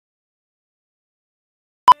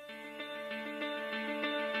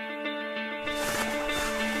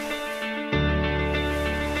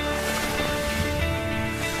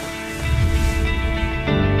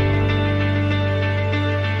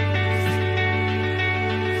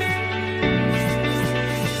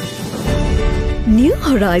New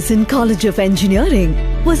Horizon College of Engineering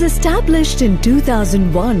was established in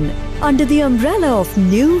 2001 under the umbrella of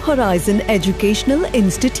New Horizon Educational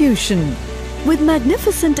Institution. With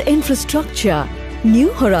magnificent infrastructure, New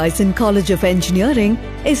Horizon College of Engineering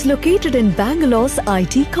is located in Bangalore's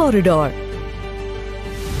IT corridor.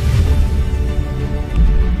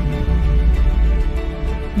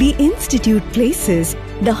 The institute places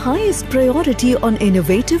the highest priority on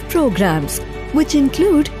innovative programs, which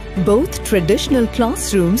include both traditional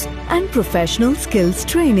classrooms and professional skills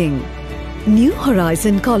training. New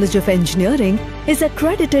Horizon College of Engineering is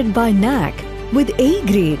accredited by NAC with A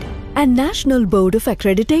grade and National Board of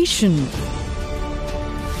Accreditation.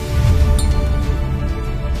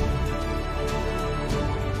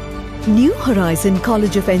 New Horizon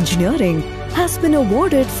College of Engineering has been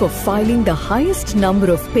awarded for filing the highest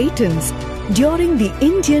number of patents during the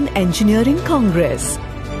Indian Engineering Congress.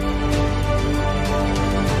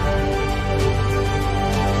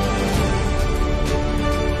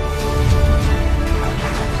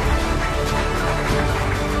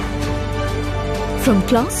 From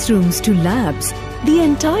classrooms to labs, the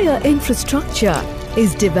entire infrastructure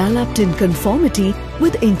is developed in conformity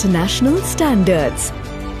with international standards.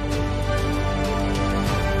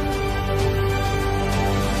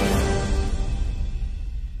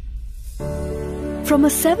 From a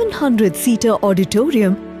 700-seater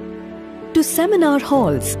auditorium to seminar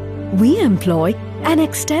halls, we employ an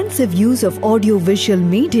extensive use of audio-visual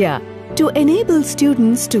media to enable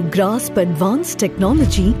students to grasp advanced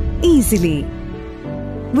technology easily.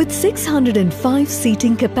 With 605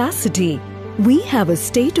 seating capacity, we have a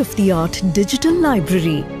state-of-the-art digital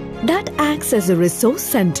library that acts as a resource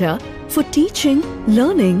center for teaching,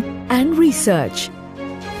 learning, and research.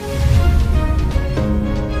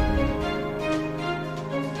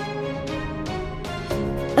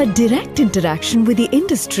 A direct interaction with the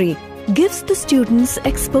industry gives the students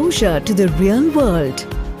exposure to the real world.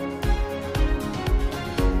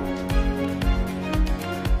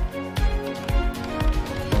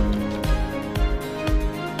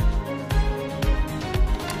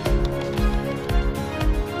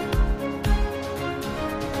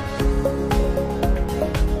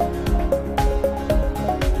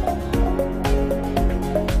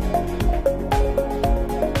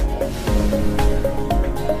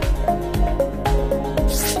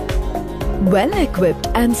 Well-equipped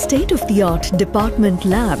and state-of-the-art department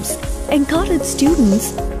labs encourage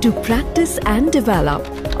students to practice and develop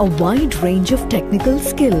a wide range of technical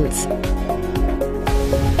skills.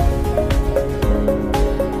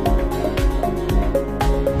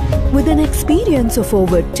 With an experience of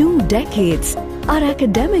over 2 decades, our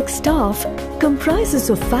academic staff comprises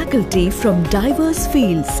of faculty from diverse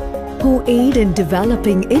fields who aid in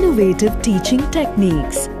developing innovative teaching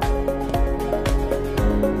techniques.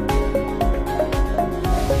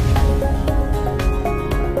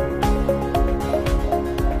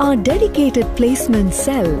 Our dedicated placement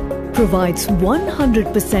cell provides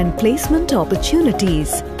 100% placement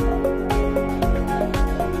opportunities.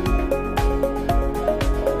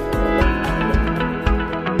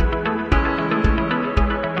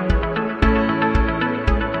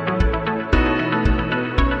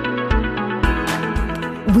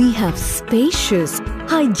 We have spacious,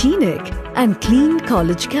 hygienic, and clean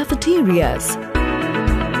college cafeterias.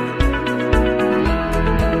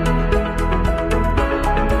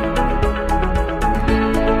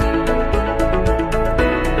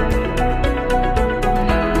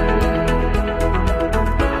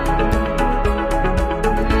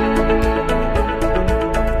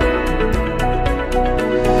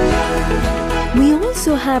 We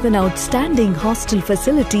also have an outstanding hostel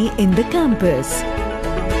facility in the campus.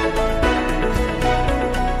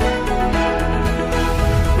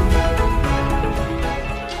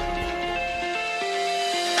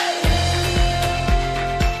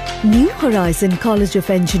 New Horizon College of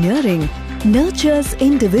Engineering nurtures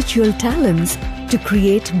individual talents to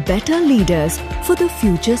create better leaders for the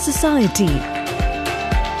future society.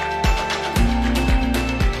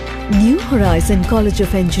 New Horizon College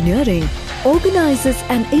of Engineering organizes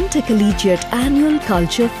an intercollegiate annual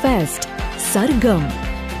culture fest, Sargam,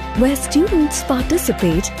 where students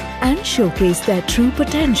participate and showcase their true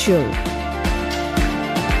potential.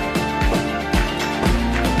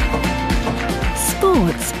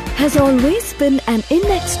 Sports has always been an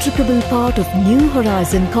inextricable part of New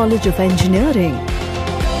Horizon College of Engineering.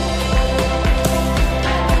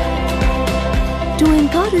 To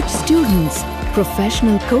encourage students,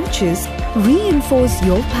 professional coaches reinforce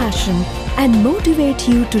your passion and motivate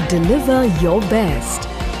you to deliver your best.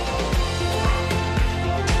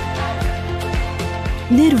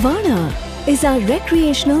 Nirvana is our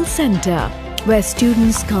recreational center where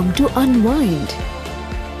students come to unwind.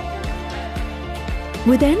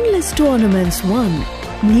 With endless tournaments won,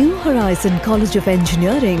 New Horizon College of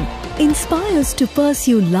Engineering inspires to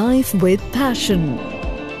pursue life with passion.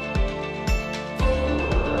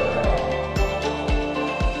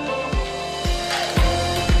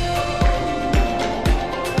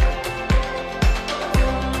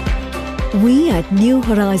 We at New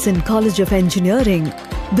Horizon College of Engineering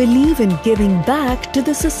believe in giving back to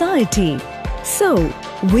the society. So,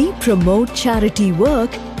 we promote charity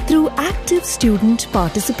work through active student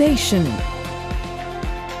participation.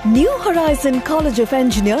 New Horizon College of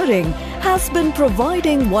Engineering has been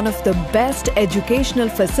providing one of the best educational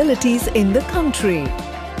facilities in the country.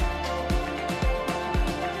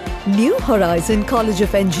 New Horizon College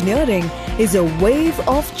of Engineering is a wave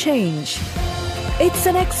of change. It's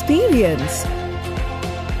an experience.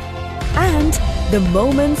 And the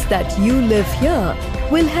moments that you live here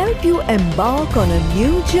will help you embark on a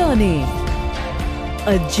new journey.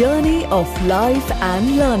 A journey of life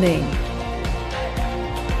and learning.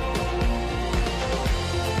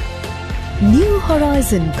 New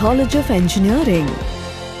Horizon College of Engineering.